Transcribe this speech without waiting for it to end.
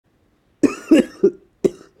आ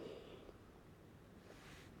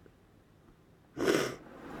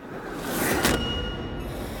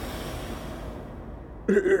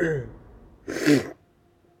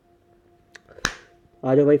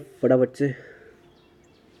जाओ भाई फटाफट से।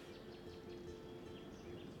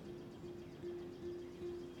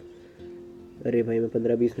 अरे भाई मैं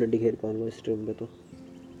 15-20 मिनट ही खेल पाऊंगा इस स्ट्रीम पे तो।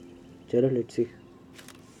 चलो लेट्स सी।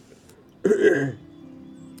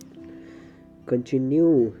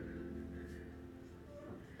 कंटिन्यू।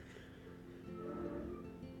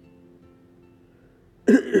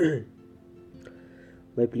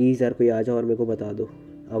 भाई प्लीज़ यार कोई आ जाओ और मेरे को बता दो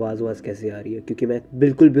आवाज़ वाज कैसे आ रही है, क्योंकि मैं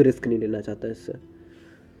बिल्कुल भी रिस्क नहीं लेना चाहता इससे।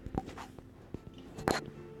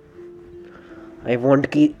 आई वांट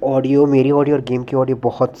कि ऑडियो, मेरी ऑडियो और गेम की ऑडियो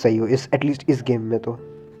बहुत सही हो इस, एटलीस्ट इस गेम में तो।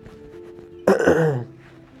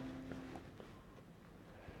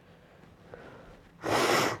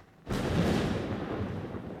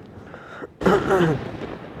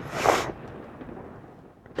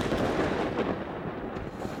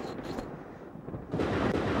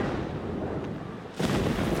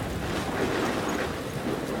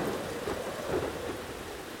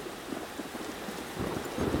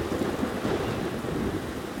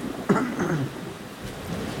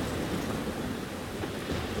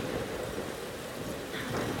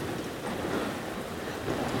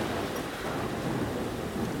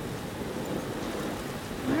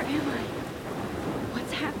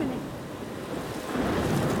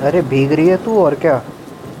 अरे भीग रही है तू और क्या।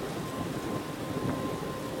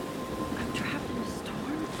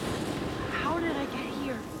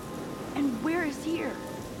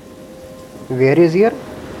 Where is here?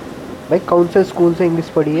 भाई कौन से स्कूल से इंग्लिश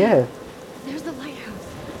पढ़ी है?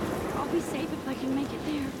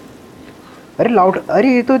 अरे लाउड,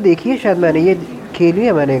 अरे ये तो देखी है शायद मैंने, ये खेली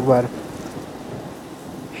है मैंने एक बार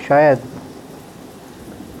शायद।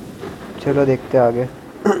 चलो देखते हैं आगे।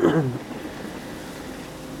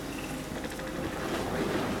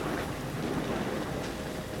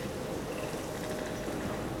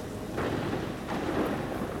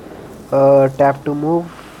 Tap to move.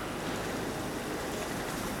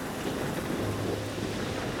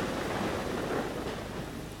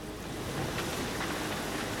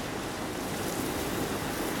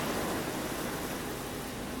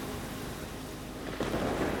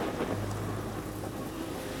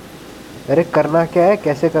 अरे करना क्या है,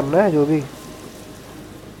 कैसे करना है जो भी।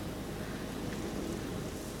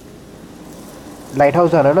 लाइट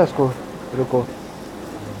हाउस आना है ना इसको। रुको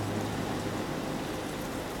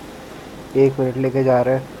 1 मिनट लेके जा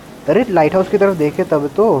रहे हैं। अरे लाइट हाउस की तरफ देखे तब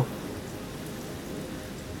तो।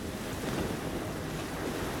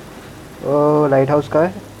 ओ लाइट हाउस का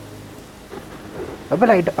है। अबे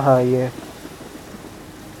लाइट, हाँ ये है।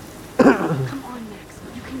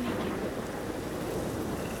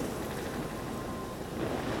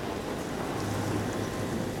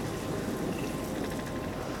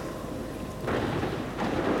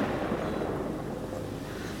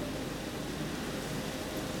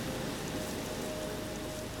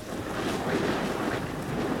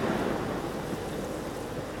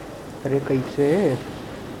 अरे कैसे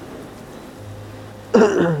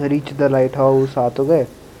रीच द लाइट हाउस, आ तो गए।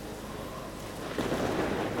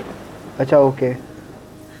 अच्छा ओके।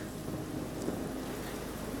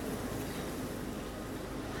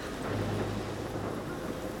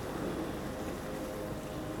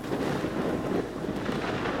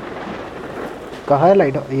 कहाँ है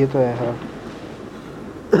लाइट हाउस? ये तो है हाँ।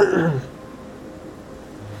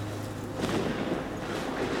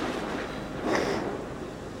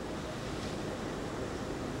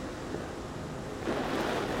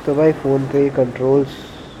 तो भाई फ़ोन पे कंट्रोल्स।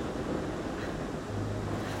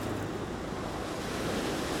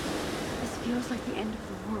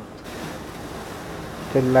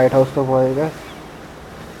 चल लाइट हाउस तो पहुँचेगा।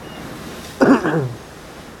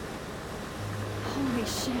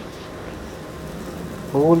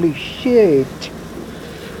 Holy shit.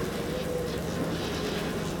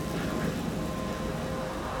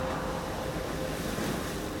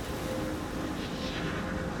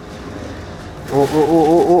 ओ ओ ओ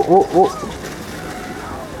ओ ओ ओ ओ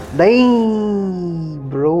नहीं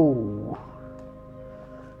ब्रो।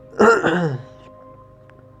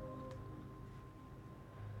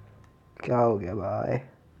 क्या हो गया भाई,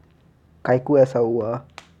 काइकू ऐसा हुआ?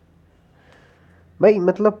 भाई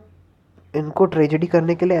मतलब इनको ट्रेजेडी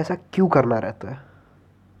करने के लिए ऐसा क्यों करना रहता है,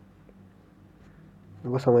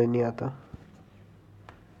 वो समझ नहीं आता।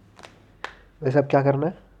 वैसे अब क्या करना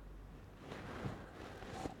है?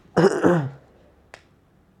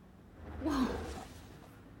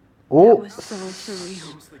 ओ That was so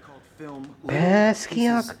surreal. भैंस की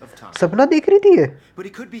आंख सपना देख रही थी ये. But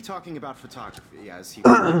he could be talking about photography, as he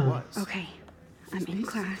really was. Okay, I'm in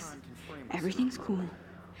class. Everything's cool.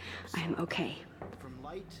 I'm okay. From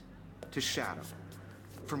light to shadow,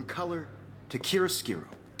 from color to chiaroscuro.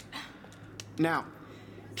 Now,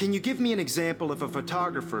 can you give me an example of a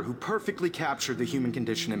photographer who perfectly captured the human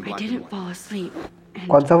condition in black I and didn't white? fall asleep.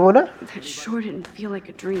 कौन सा phone है? That sure didn't feel like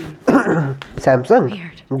a dream. Samsung.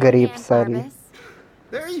 Weird. गरीब सारी.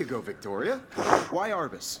 There you go, Victoria. Why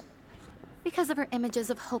Arbus? Because of her images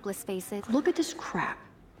of hopeless faces. Look at this crap.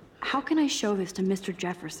 How can I show this to Mr.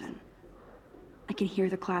 Jefferson? I can hear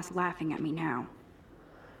the class laughing at me now.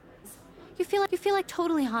 You feel like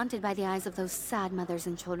totally haunted by the eyes of those sad mothers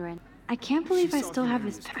and children. I can't believe I still have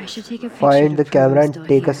this. I should take a picture. Find the to prove camera I'm and still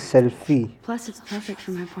take a here. selfie. Plus, it's perfect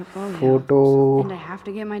for my portfolio. Photo. And I have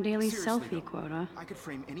to get my daily selfie quota. I could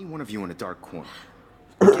frame any one of you in a dark corner.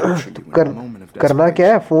 Capture you in a moment of करना क्या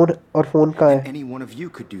है? desperation. Phone और phone कहाँ है? Any one of you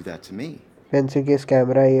could do that to me. Pencil case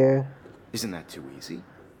camera ये है. Isn't that too easy?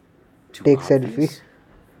 Too Take obvious? selfie.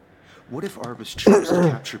 What if Arbus chose to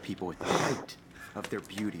capture people at the height of their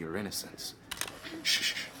beauty or innocence?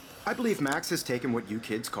 Shh. I believe Max has taken what you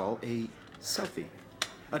kids call a selfie.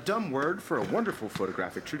 A dumb word for a wonderful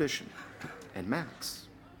photographic tradition. And Max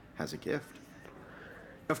has a gift.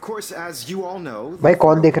 Of course, as you all know, the भाई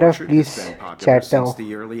कौन photo देख रहा है? portrait Please has been popular chat पे since आओ.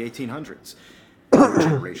 the early 1800s. Our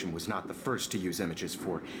generation was not the first to use images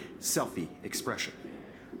for selfie expression.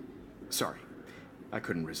 Sorry, I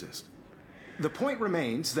couldn't resist. The point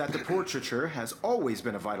remains that the portraiture has always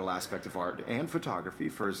been a vital aspect of art and photography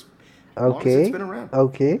for as long as it's been around.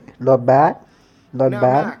 Okay. Not bad. Not Now,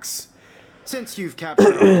 bad. Max, since you've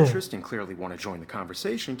captured our interest and clearly want to join the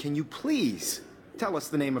conversation, can you please tell us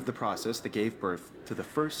the name of the process that gave birth to the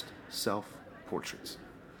first self-portraits?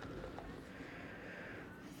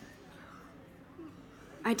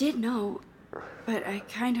 I did know, but I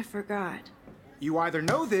kind of forgot. You either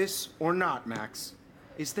know this or not, Max.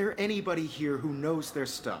 Is there anybody here who knows their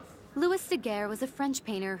stuff? Louis Daguerre was a French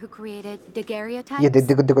painter who created ये daguerreotypes. देख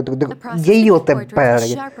देखो देखो देखो The देखो process यही to होता make है portraits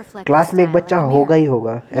with पैर. sharp reflective क्लास में एक style बच्चा like a होगा ही mirror.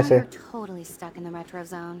 होगा Now ऐसे. you're totally stuck in the retro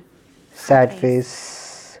zone. Sad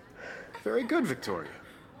face. Very good, Victoria.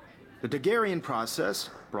 The Daguerrean process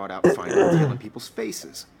brought out fine detail in people's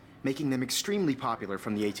faces, making them extremely popular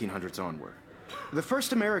from the 1800s onward. The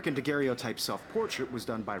first American daguerreotype self-portrait was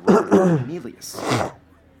done by Robert Cornelius.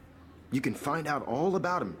 You can find out all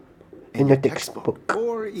about him in your your textbook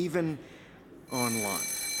or even online.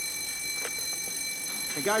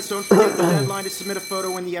 And guys, don't forget the deadline to submit a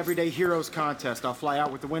photo in the Everyday Heroes contest. I'll fly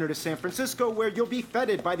out with the winner to San Francisco, where you'll be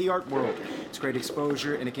feted by the art world. It's great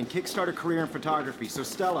exposure, and it can kickstart a career in photography. So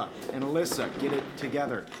Stella and Alyssa, get it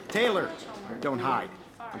together. Taylor, don't hide.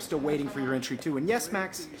 I'm still waiting for your entry too. And yes,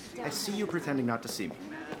 Max, I see you pretending not to see me.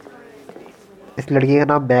 इस लड़की का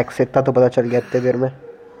नाम max है, इतना तो पता चल गया इतने देर में.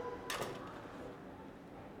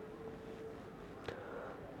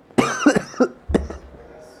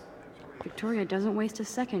 Victoria doesn't waste a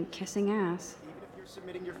second kissing ass. Even if you're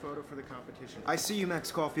submitting your photo for the competition, I see you,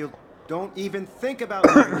 Max Caulfield. Don't even think about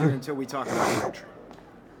leaving here until we talk about your entry.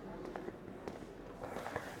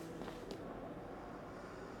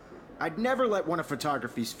 I'd never let one of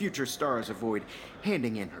photography's future stars avoid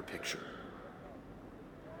handing in her picture.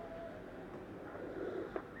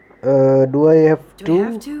 Do I have Do to? I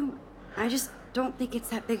have to? I just don't think it's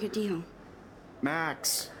that big a deal.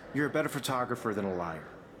 Max, you're a better photographer than a liar.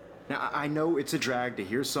 Now, I know it's a drag to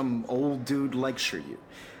hear some old dude lecture you,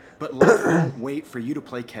 but life won't wait for you to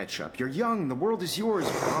play catch-up. You're young, the world is yours,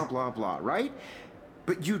 blah, blah, blah, right?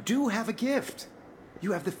 But you do have a gift.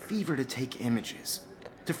 You have the fever to take images,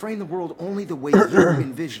 to frame the world only the way you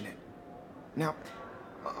envision it. Now,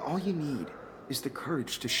 all you need is the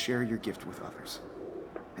courage to share your gift with others.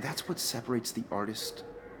 And that's what separates the artist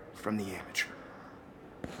from the amateur.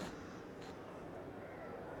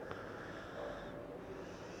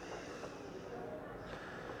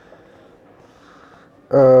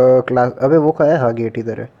 Class अबे वो कहाँ है? हाँ gate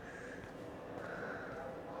इधर है.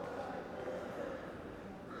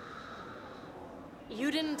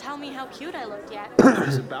 You didn't tell me how cute I looked yet. I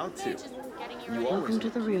was about to. Just getting you You ready. always Welcome to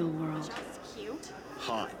the real world. Just cute.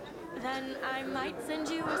 hot. Then I might send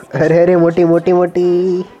you a अरे अरे मोटी मोटी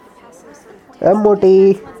मोटी. अब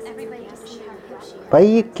मोटी. भाई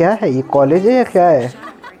ये क्या है? ये कॉलेज है या क्या है?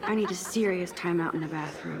 I need a serious timeout in the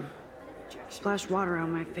bathroom. Splash water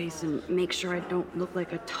on my face and make sure I don't look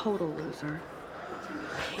like a total loser.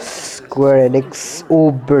 Square Enix. ओ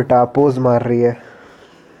बेटा पोज मार रही है.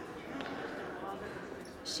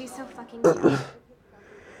 She's so fucking cute.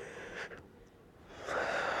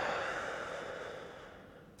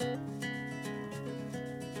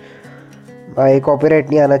 भाई copyright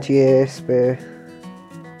नहीं आना चाहिए इस पे।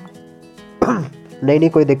 नहीं नहीं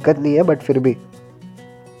कोई दिक्कत नहीं है, बट फिर भी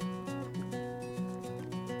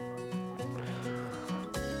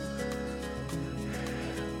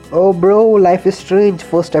ओ bro, life is strange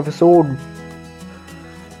first episode.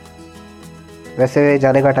 वैसे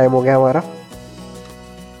जाने का टाइम हो गया हमारा।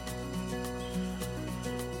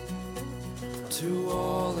 To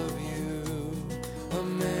all of you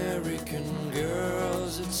American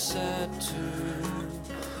girls, it's sad to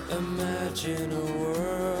imagine a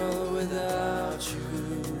world without you.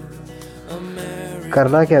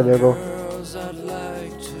 करना क्या मेरे को? American girls, I'd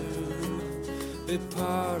like to be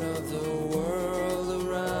part of the world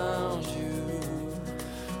around you.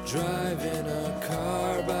 Driving a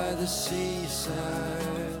car by the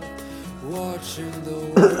seaside, watching the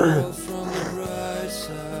world from the bright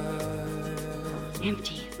side.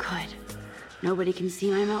 Empty. Good. Nobody can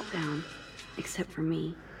see my meltdown. Except for me.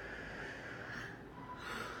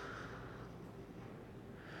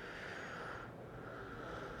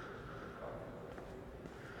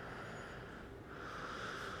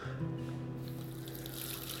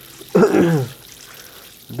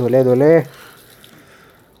 धोले धोले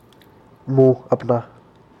मुंह अपना।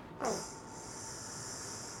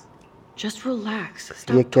 Just relax. ये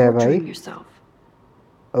Stop क्या है भाई? torturing yourself.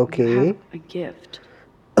 Okay You have a gift.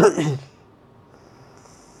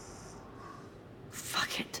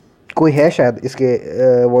 Fuck it. कोई है शायद इसके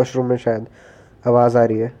वॉशरूम में, शायद आवाज आ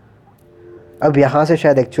रही है। अब यहाँ से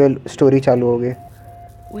शायद एक्चुअल स्टोरी चालू होगी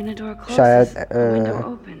When a door शायद, closes, a window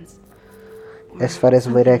opens. Or as far as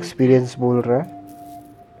something मेरा like एक्सपीरियंस बोल रहा है। that.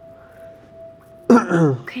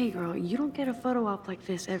 Okay, girl, you don't get a photo op like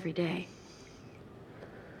this every day.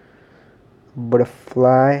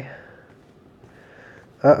 Butterfly.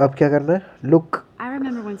 अब क्या करना है? Look. I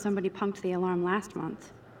remember when somebody punked the alarm last month.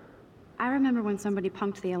 I remember when somebody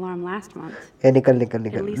punked the alarm last month. ए निकल निकल At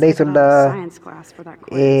निकल, least नहीं I got सुनना। out of science class for that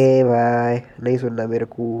quiz. ए भाई नहीं सुनना मेरे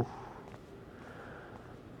को।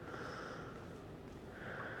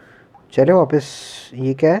 चलो वापस।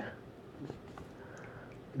 ये क्या है?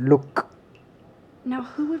 Look. Now,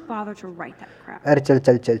 who would bother to write that crap? अरे चल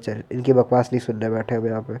चल चल चल, इनकी बकवास नहीं सुनने बैठे हम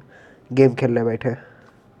यहाँ पे, गेम खेलने बैठे।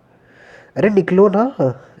 अरे निकलो ना।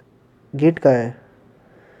 गेट कहाँ है?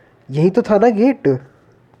 यही तो था ना गेट।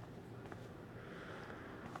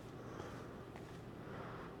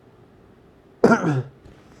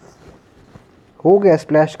 हो गया,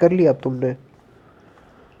 स्प्लैश कर लिया अब तुमने।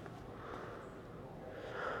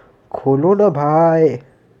 खोलो ना भाई।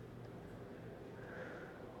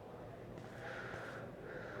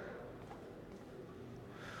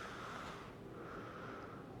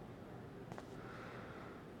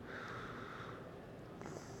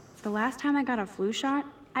 The last time I got a flu shot,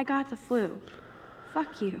 I got the flu.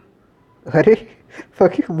 Fuck you. अरे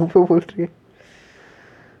फक यू मुंह पे बोल रही है।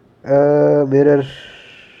 मिरर।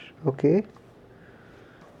 Okay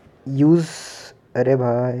use. अरे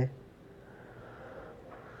भाई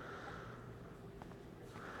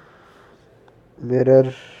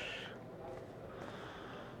मिरर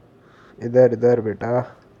इधर इधर बेटा। I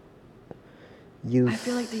use.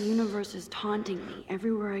 feel like the universe is taunting me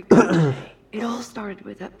everywhere I go today. It all started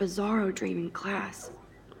with that bizarro dream in class.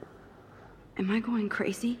 Am I going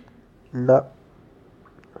crazy? ना।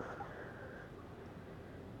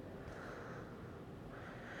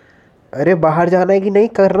 अरे बाहर जाना है कि नहीं?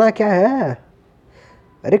 करना क्या है?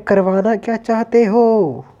 अरे करवाना क्या चाहते हो?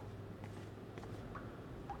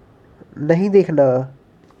 नहीं देखना।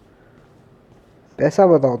 पैसा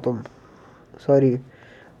बताओ तुम। सॉरी।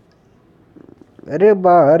 अरे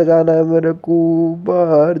बाहर जाना है मेरे को,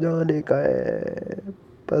 बाहर जाने का है।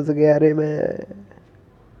 फंस गया रे मैं।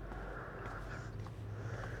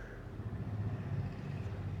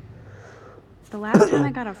 The last time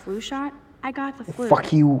I got a flu shot, I got the flu.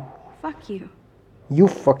 Fuck you. Fuck you. You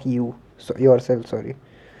fuck you. So, yourself, sorry.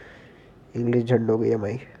 English झंड हो गई है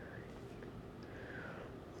माई।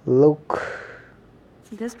 Look.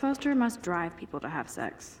 This poster must drive people to have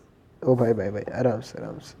sex. ओ भाई भाई भाई, आराम से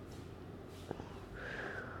आराम से।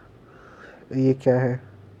 ये क्या है?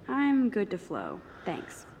 I'm good to flow.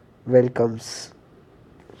 Thanks. Welcomes.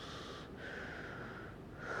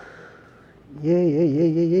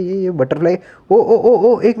 ये बटरफ्लाई। ओ ओ ओ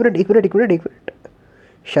ओ, एक मिनट एक मिनट एक मिनट एक मिनट।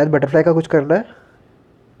 शायद बटरफ्लाई का कुछ करना है।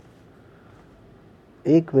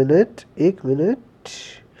 एक मिनट एक मिनट।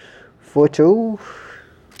 फोटो।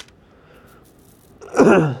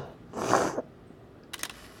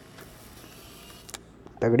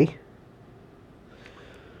 तगड़ी।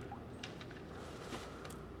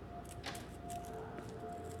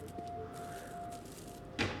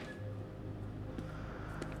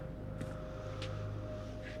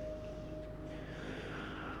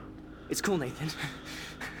 It's cool, Nathan.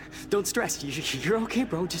 Don't stress. You're okay,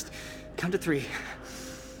 bro. Just count to 3.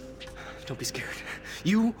 Don't be scared.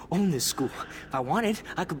 You own this school. If I wanted,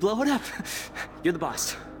 I could blow it up. You're the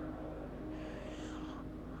boss.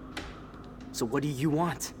 So what do you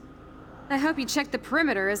want? I hope you checked the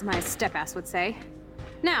perimeter, as my step-ass would say.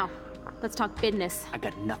 Now, let's talk business. I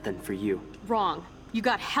got nothing for you. Wrong. You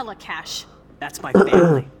got hella cash. That's my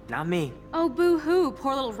family, not me. Oh, boo-hoo,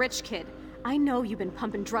 poor little rich kid. I know you've been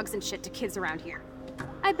pumping drugs and shit to kids around here.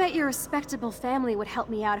 I bet your respectable family would help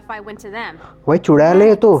me out if I went to them. भाई चुड़ैल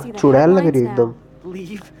है तो चुड़ैल लग रही है एकदम.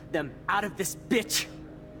 Leave them out of this bitch.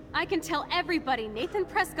 I can tell everybody Nathan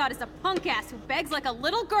Prescott is a punk ass who begs like a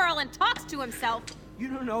little girl and talks to himself. You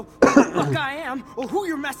don't know who the fuck I am or who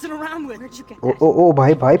you're messing around with. Where'd you get O that? ओ ओ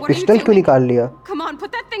भाई भाई What are you pistol क्यों doing? निकाल लिया? Come on,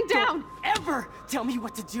 put that thing down. Don't ever tell me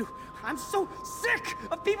what to do. I'm so sick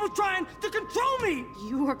of people trying to control me.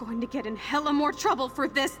 You are going to get in hella more trouble for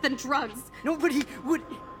this than drugs. Nobody would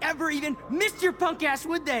ever even miss your punk ass,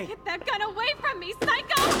 would they? Get that gun away from me,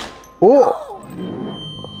 psycho! ओ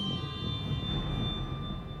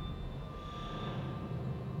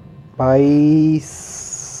भाई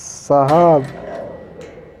साहब.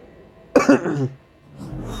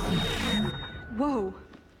 Whoa.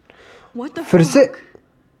 What the फिर से fuck?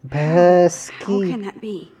 भैंस How की. can that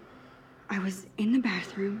be? I was in the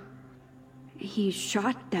bathroom. He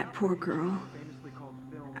shot that poor girl.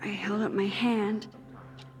 I held up my hand.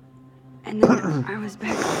 And then I was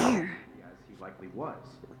back here. As he likely was.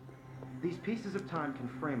 These pieces of time can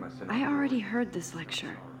frame us in I already heard this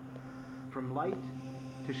lecture. from light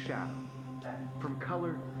to shadow, from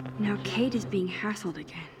color. Now Kate is being hassled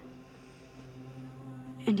again.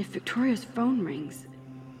 And if Victoria's phone rings,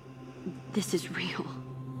 this is real.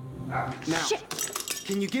 Now, Shit!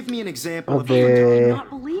 can you give me an example of अबे. I cannot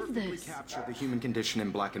believe this. capture the human condition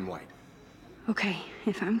in black and white? Okay,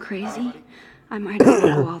 if I'm crazy, I might have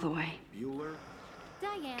to go all the way. Bueller?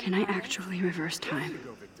 Diane. Can I actually reverse time?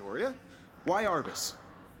 Go, Victoria. Why Arbus?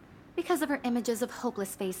 Because of her images of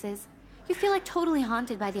hopeless faces, you feel like totally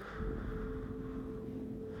haunted by the...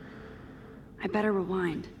 I better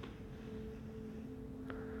rewind.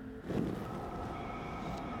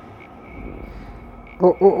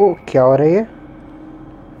 ओ क्या हो रही है?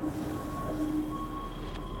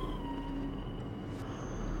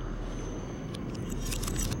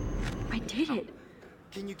 I did it.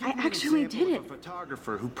 Can you give I me actually an example did of a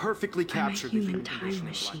photographer who perfectly I'm a captured the human human time condition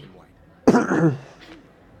machine. in black and white?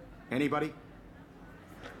 Anybody?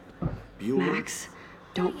 Bueller? Max,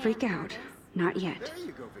 don't freak out. Not yet. There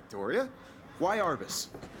you go, Victoria. Why Arbus?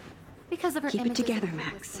 Because of her Keep it images of together,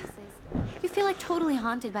 hopeless Max. faces, you feel like totally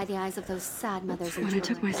haunted by the eyes of those sad mothers and When I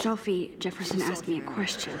children. took my selfie, Jefferson asked me a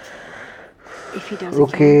question. If he does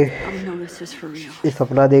Okay. again, I'll know this is for real. ये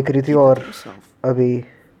सपना देख रही थी और अभी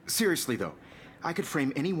Seriously, though, I could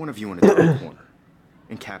frame any one of you in a dark corner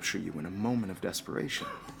and capture you in a moment of desperation.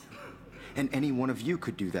 And any one of you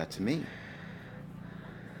could do that to me.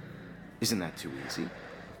 Isn't that too easy?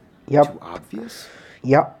 Yup Too obvious?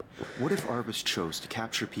 Yup. What if Arbus chose to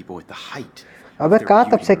capture people at the height of अबे their कहाँ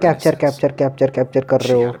तब beauty से or capture innocence? Capture कर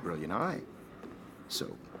She रहे had हो? a brilliant eye. So,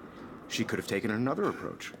 she could have taken another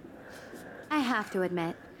approach. I have to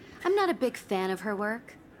admit, I'm not a big fan of her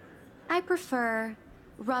work. I prefer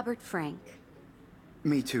Robert Frank.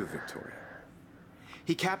 Me too, Victoria.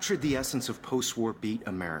 He captured the essence of post-war beat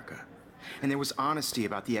America. And there was honesty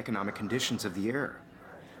about the economic conditions of the era.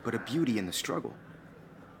 But a beauty in the struggle.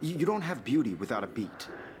 You don't have beauty without a beat.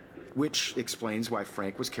 Which explains why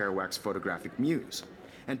Frank was Kerouac's photographic muse.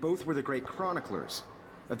 And both were the great chroniclers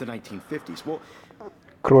of the 1950s. Well, we've all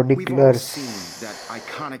Chroniclers. seen that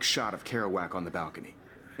iconic shot of Kerouac on the balcony.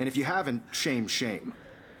 And if you haven't, shame, shame.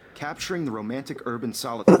 Capturing the romantic urban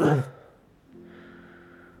solitude.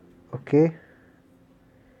 Okay.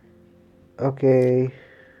 Okay.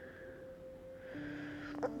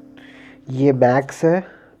 ये max है.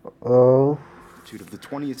 ओ Of the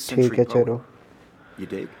 20th ठीक century है poet. चलो. You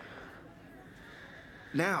dig?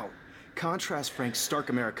 Now, contrast Frank's stark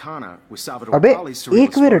Americana with Salvador अबे, Dali's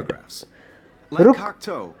एक surrealist minute. photographs. Like रुक.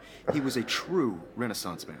 Cocteau, he was a true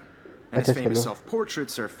Renaissance man. And अच्छा his famous चलो.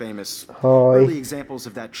 self-portraits are famous hi. early examples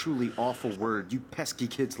of that truly awful word you pesky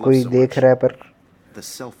kids love कोई so देख much. रहा है पर The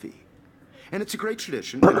selfie. And it's a great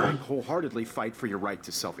tradition, and I wholeheartedly fight for your right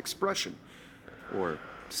to self-expression. Or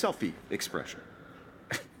selfie expression.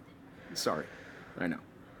 Sorry, I know.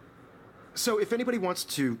 So if anybody wants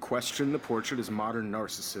to question the portrait as modern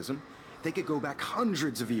narcissism, they could go back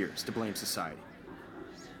hundreds of years to blame society.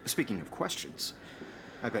 Speaking of questions,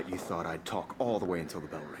 I bet you thought I'd talk all the way until the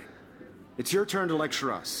bell rang. It's your turn to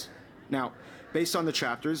lecture us. Now, based on the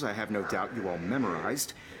chapters I have no doubt you all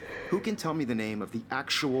memorized, Who can tell me the name of the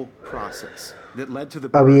actual process that led to the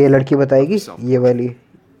अब ये लड़की birth of बताएगी the self? ये वाली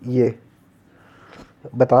ये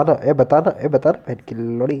बताना बहन की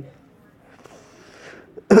लड़ी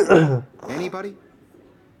Anybody?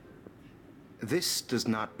 This does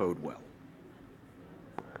not bode well.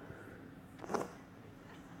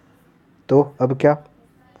 तो अब क्या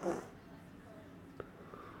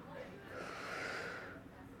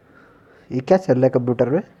ये क्या चल रहा है कंप्यूटर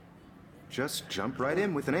में Just jump right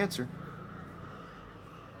in with an answer.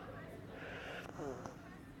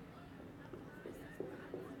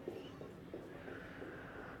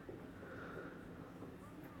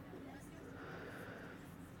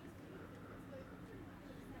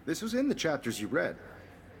 This was in the chapters you read.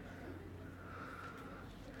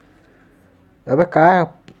 अबे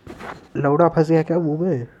क्या लौड़ा फंस गया क्या मुंह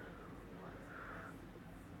में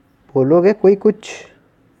बोलोगे कोई कुछ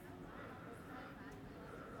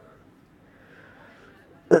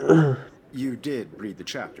You did read the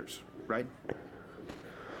chapters, right?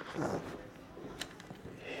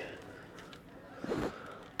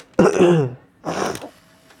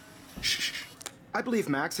 Shh. I believe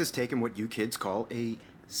Max has taken what you kids call a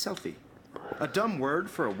selfie. A dumb word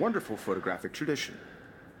for a wonderful photographic tradition.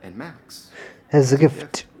 And Max as a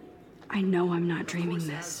gift I know I'm not dreaming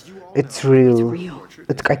this. it's real It's real.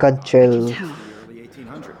 it's I can't I chill can tell. the early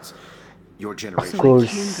 1800s. Your generation So course. I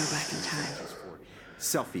can go back in time. for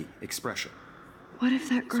selfie expression. What if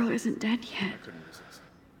that girl isn't dead yet?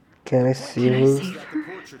 can I see Can I you save her?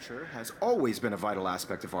 Portraiture has always been a vital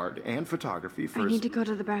aspect of art and photography for I need to go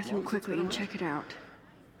to the bathroom quickly and check it out.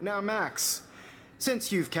 Now, Max,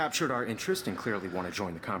 since you've captured our interest and clearly want to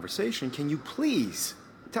join the conversation, can you please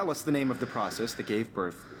tell us the name of the process that gave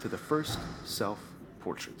birth to the first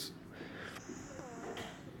self-portraits?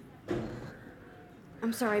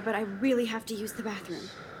 I'm sorry, but I really have to use the bathroom.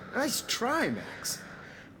 Nice try, Max.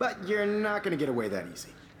 But you're not going to get away that easy.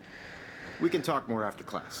 We can talk more after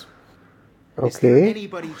class. Is there okay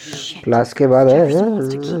anybody here? Class के बाद Jefferson wants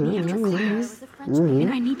to keep है me after class. Was a French painter.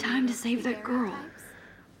 And I need time to save that girl.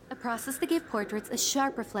 A process that gave portraits a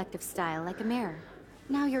sharp reflective style like a mirror.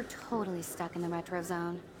 Now you're totally stuck in the retro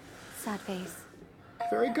zone. Sad face.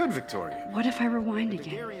 Very good, Victoria. What if I rewind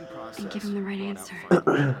again Hungarian process and give him the right brought answer? out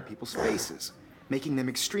fine art on people's faces, making them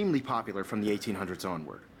extremely popular from the 1800s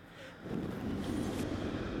onward.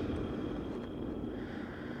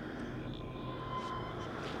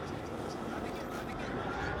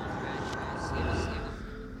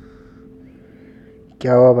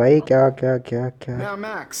 क्या हुआ भाई क्या क्या क्या क्या Now,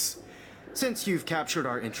 Max, since you've captured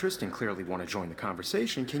our interest and clearly want to join the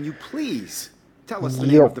conversation, can you please tell us the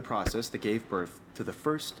name Yo. of the process that gave birth to the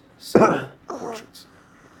first self-portraits?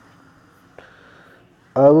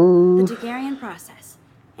 The अब Daguerrean process,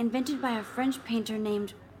 invented by a French painter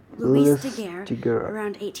named Louis Louis Daguerre Daguerre.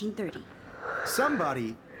 around 1830.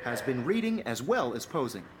 Somebody has been reading as well as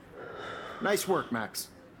posing. Nice work, Max.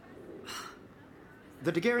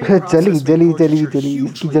 The Daguerrean process चली made चली चली portraiture चली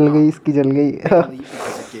इसकी hugely जल गई popular, इसकी जल गई mainly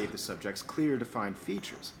because it gave the subjects clear, defined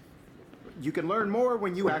features. You can learn more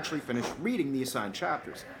when you actually finish reading the assigned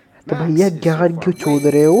chapters. तो Max भैया is so ज्ञान far क्यों way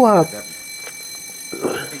छोड़ रहे हो आप ahead of everyone.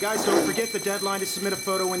 And guys, don't forget the deadline to submit a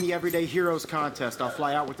photo in the Everyday Heroes contest. I'll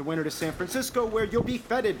fly out with the winner to San Francisco, where you'll be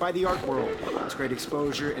feted by the art world. It's great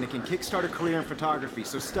exposure, and it can kickstart a career in photography.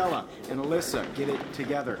 So Stella and Alyssa, get it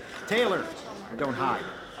together. Taylor, don't hide.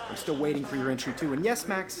 I'm still waiting for your entry too. And yes,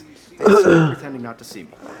 Max, thanks for pretending not to see me.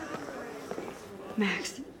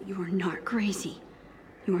 Max, you are not crazy.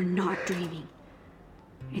 You are not dreaming.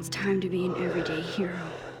 It's time to be an everyday hero.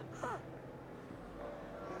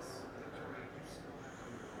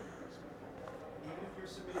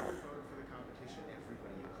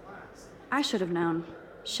 I should have known.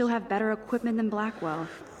 She'll have better equipment than Blackwell.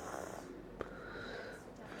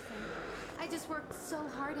 I just worked so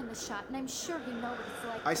hard in the shop, and I'm sure you know what it's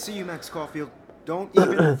like. I see you, Max Caulfield. Don't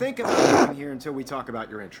even think about coming here until we talk about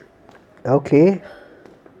your entry. okay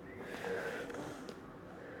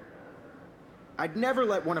I'd never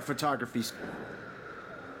let one of photography's...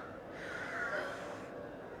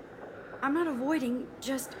 I'm not avoiding,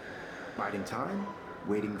 just... biding time,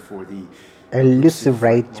 waiting for the... elusive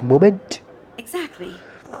right moment Exactly.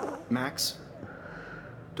 Max,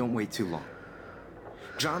 don't wait too long.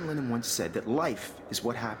 John Lennon once said that life is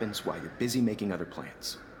what happens while you're busy making other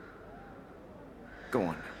plans. Go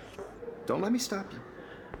on now. Don't let me stop you.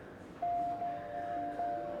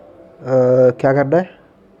 क्या करना है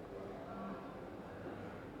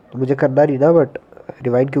मुझे करना नहीं ना but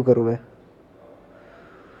rewind क्यों करूँ मैं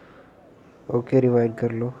ओके रिवाइंड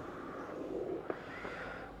कर लो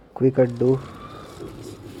quick undo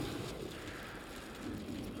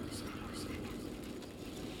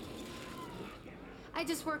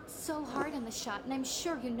worked so hard on the shot, and I'm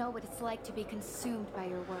sure you know what it's like to be consumed by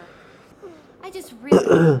your work. I just really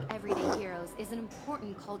think Everyday Heroes is an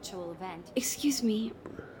important cultural event. Excuse me,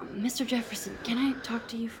 Mr. Jefferson, can I talk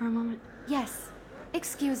to you for a moment? Yes.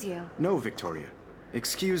 Excuse you. No, Victoria.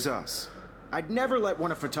 Excuse us. I'd never let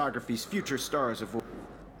one of photography's future stars avoid.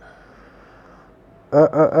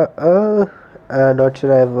 Not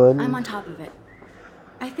sure I won. I'm on top of it.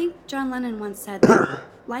 I think John Lennon once said that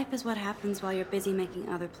life is what happens while you're busy making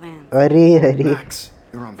other plans. Arey. Max,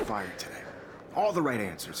 you're on fire today. All the right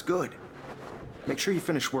answers. Good. Make sure you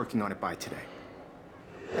finish working on it by today.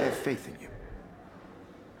 I have faith in you.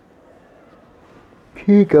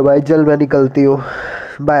 ठीक है भाई, चल मैं निकलती हूँ.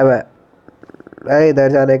 Bye bye. अरे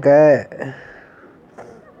इधर जाने का है,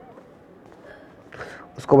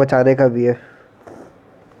 उसको बचाने का भी है.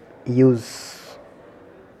 Use.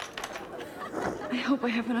 I hope I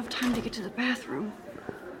have enough time to get to the bathroom.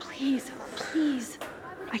 Please, please.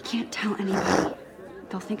 I can't tell anybody.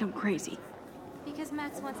 They'll think I'm crazy. Because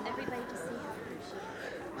Max wants everybody to see how good she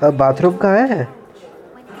is. Bathroom कहाँ है?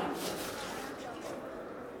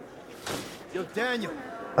 Yo, Daniel.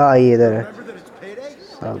 ये इधर है. Remember that it's payday?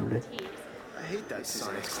 सामने. I hate that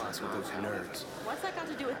science class with those nerds. What's that got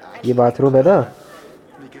to do with ये bathroom है ना?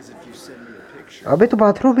 Because if you send me a picture, अबे तो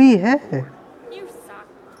बाथरूम ही है. You suck.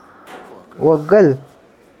 वो uncle.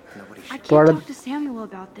 nobody I should can't talk to Samuel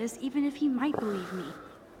about this, even if he might believe me.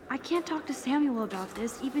 I can't talk to Samuel about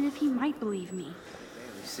this, even if he might believe me.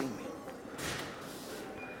 barely see me.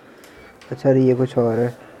 अच्छा ये कुछ और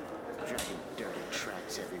है. Dragging dirty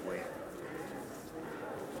tracks everywhere.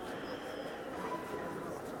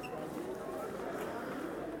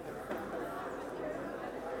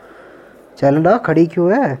 चल ना, खड़ी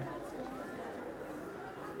क्यों है?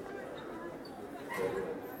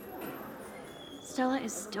 Stella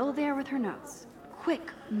is still there with her notes.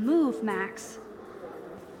 Quick, move, Max.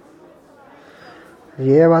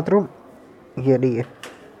 ये है बाथरूम. ये नहीं है.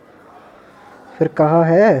 फिर कहाँ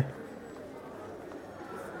है?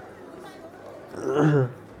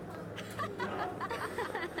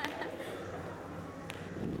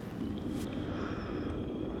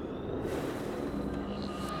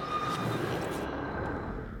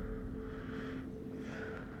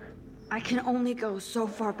 I can only go so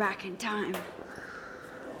far back in time.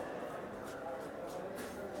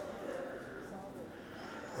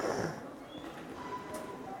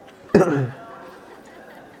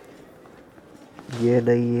 ये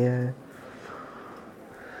नहीं है.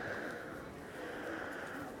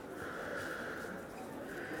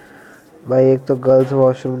 भाई एक तो गर्ल्स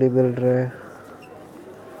वॉशरूम नहीं मिल रहा है.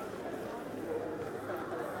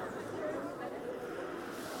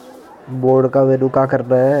 बोर्ड का मेनू क्या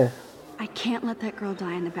करना है? I can't let that girl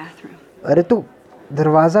die in the bathroom. अरे तू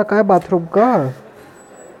दरवाजा कहाँ है बाथरूम का?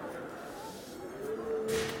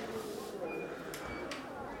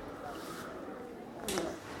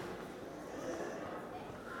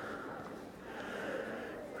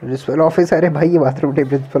 Principal office. अरे भाई ये बाथरूम नहीं,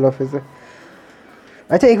 प्रिंसिपल ऑफिस है.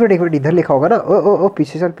 अच्छा एक मिनट इधर लिखा होगा ना. ओ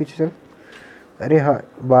पीछे चल. अरे हाँ,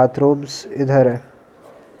 बाथरूम्स इधर है.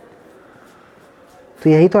 तो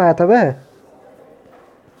यही तो आया था मैं.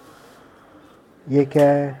 ये क्या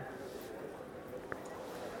है?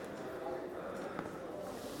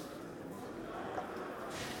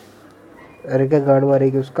 अरे क्या गार्ड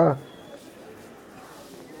मारेगी उसका?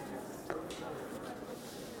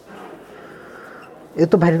 ये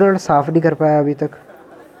तो भाई ने साफ नहीं कर पाया अभी तक.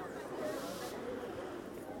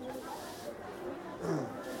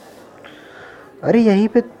 अरे यहीं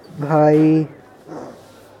पे भाई.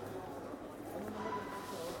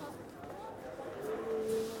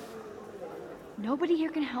 Nobody here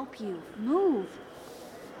can help you. Move.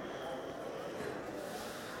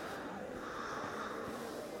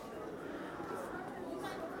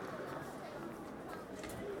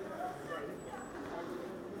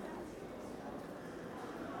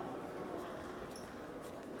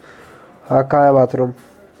 हाँ कहाँ है बाथरूम?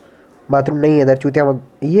 बाथरूम नहीं है इधर. चूतिया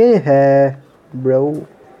ये है ब्रो.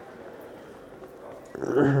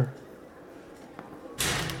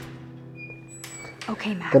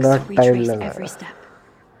 Okay, Max. इतना टाइम Retrace लगा. every step.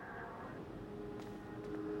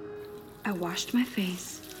 I washed my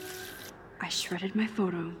face. I shredded my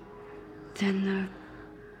photo. Then the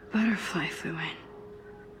butterfly flew in.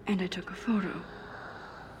 And I took a photo.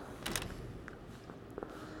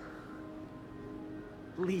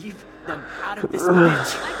 Leave them out of this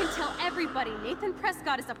bitch. I can tell everybody Nathan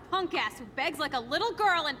Prescott is a punk ass who begs like a little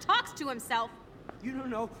girl and talks to himself. You don't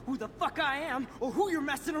know who the fuck I am or who you're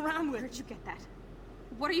messing around with. Where'd you get that?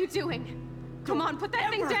 What are you doing? Come on, put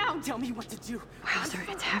that thing down! Tell me what to do. Wowzer,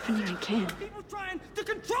 it's happening again. People trying to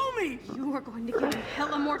control me. You are going to get in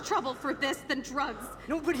hella more trouble for this than drugs.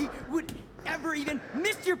 Nobody would ever even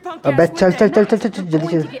miss your punk अबे ass. चल चल चल चल चल You're जल्दी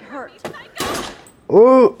going चल to get hurt. O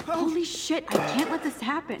Holy shit, I can't let this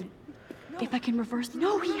happen. If I can reverse...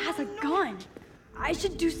 No, he has a gun. I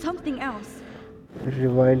should do something else.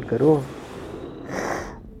 Rewind करो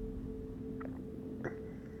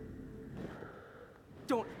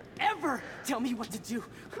Don't ever tell me what to do.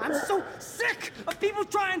 I'm so sick of people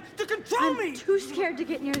trying to control me. I'm too scared to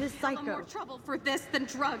get near this Hella psycho. more trouble for this than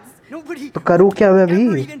drugs. Nobody तो करूँ क्या मैं would ever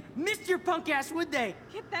अभी even miss your punk ass, would they?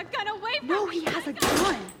 Get that gun away from No, me! he has a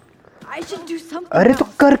gun. I should do something अरे तो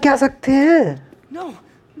else. कर क्या सकते हैं No,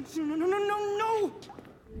 no, no, no, no, no.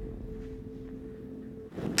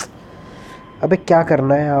 अबे क्या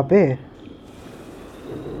करना है यहाँ पे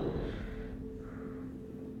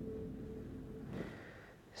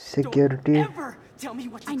security Ever tell me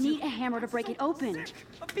what to I do. need a hammer to break it open. Sick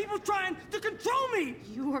of people trying to control me.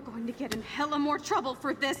 You are going to get in hella more trouble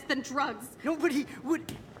for this than drugs. Nobody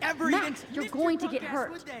would ever Max, even you're miss going your to get punk ass,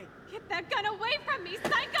 hurt. would they? Get that gun away from me,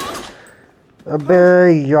 psycho! अबे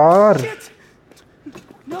यार Shit.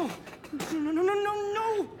 No, no, no, no, no, no.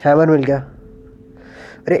 Hammer mill गया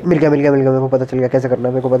अरे मिल गया मेरे को पता चल गया कैसे करना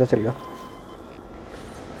है मेरे को पता चल गया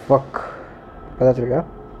फक पता चल गया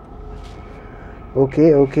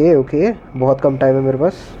ओके ओके ओके बहुत कम टाइम है मेरे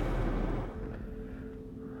पास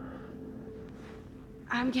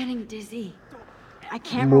I'm getting dizzy. I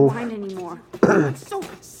can't Move. rewind anymore. I'm so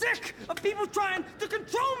sick of people trying to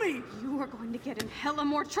control me. You are going to get in hella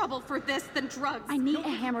more trouble for this than drugs. I need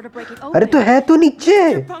a hammer to break it अरे open. तो है तो नीचे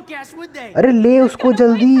Your punk ass, would they? अरे ले उसको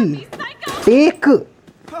जल्दी take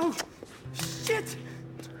Oh, shit.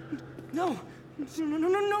 No, no, no,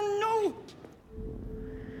 no, no, no.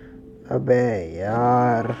 अबे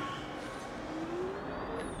यार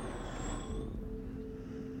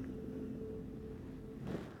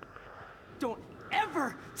Don't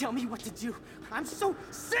ever tell me what to do. I'm so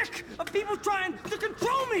sick of people trying to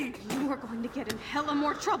control me. You are going to get in hella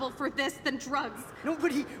more trouble for this than drugs.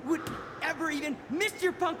 Nobody would ever even miss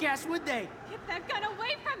your punk ass, would they? Get that gun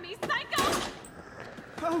away from me, psycho!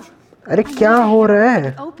 Oh, अरे क्या हो रहा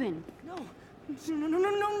है Open. no, no, no,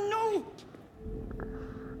 no, no, no.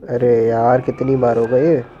 अरे यार कितनी बार हो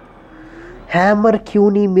गए हैमर क्यों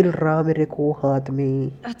नहीं मिल रहा मेरे को हाथ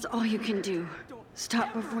में That's all you can do.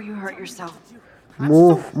 Stop before you hurt yourself.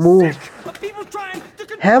 Move move Of people trying to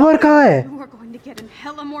control hammer कहाँ है You are going to get in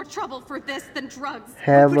hella more trouble for this than drugs.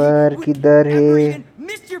 Hammer किधर ever है even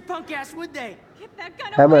miss your punk ass, would they? Get that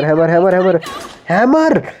gun hammer away hammer from hammer me, hammer psycho!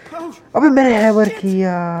 Hammer Oh, अबे मैंने hammer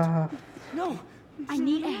किया no. I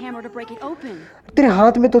need a hammer to break it open. तेरे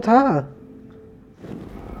हाथ में तो था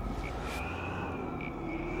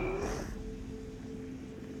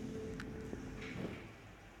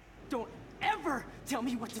Don't ever tell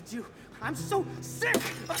me what to do. I'm so sick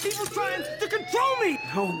of people trying to control me.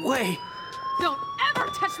 No way. Don't ever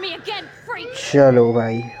touch me again, freak! चलो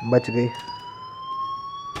भाई बच गए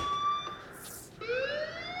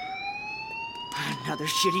Another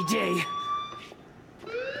shitty day.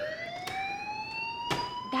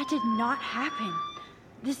 That did not happen.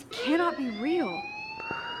 This cannot be real.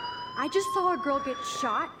 I just saw a girl get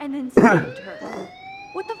shot and then saved her.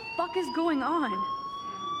 What the fuck is going on?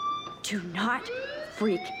 Do not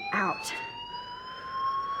freak out.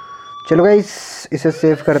 चलो guys इसे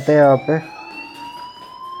save करते हैं यहाँ पे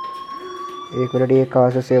एक minute ये कहाँ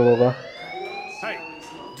से सेव होगा Hey,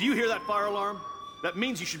 do you hear that fire alarm? That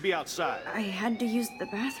means you should be outside. I had to use the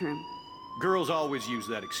bathroom. Girls always use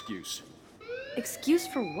that excuse. Excuse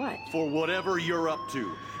for what? For whatever you're up to,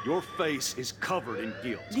 your face is covered in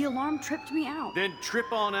guilt. The alarm tripped me out. Then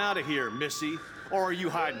trip on out of here, Missy. Or are you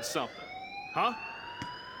hiding something? Huh?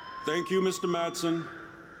 Thank you, Mr. Madsen.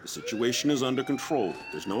 The situation is under control.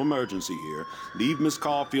 There's no emergency here. Leave Miss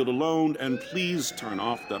Caulfield alone, and please turn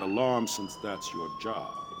off that alarm since that's your job.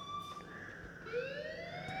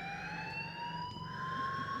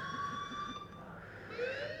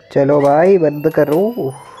 चलो भाई बंद करो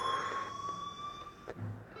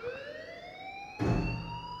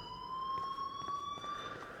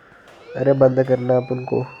अरे बंद करना अपन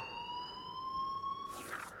को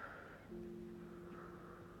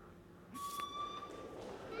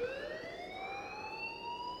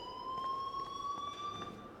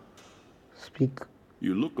speak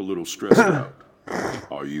You look a little stressed out.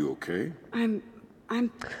 Are you okay? I'm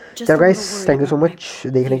just चलो a guys little worried thank you so about my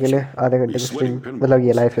much देखने के लिए आधे घंटे की स्ट्रीम sweating मतलब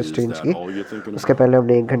ये pinballs. Life Is streams that की all you're thinking उसके about? पहले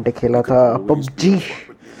हमने 1 घंटे खेला था always पबजी be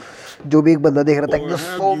awkward. जो भी एक बंदा देख रहा था thank you Or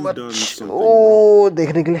have so you much done something ओ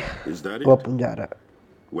देखने के लिए Is that वो it? अपन जा रहा है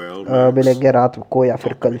Well, Max, मिलेंगे रात को या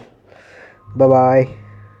फिर कल. Bye bye.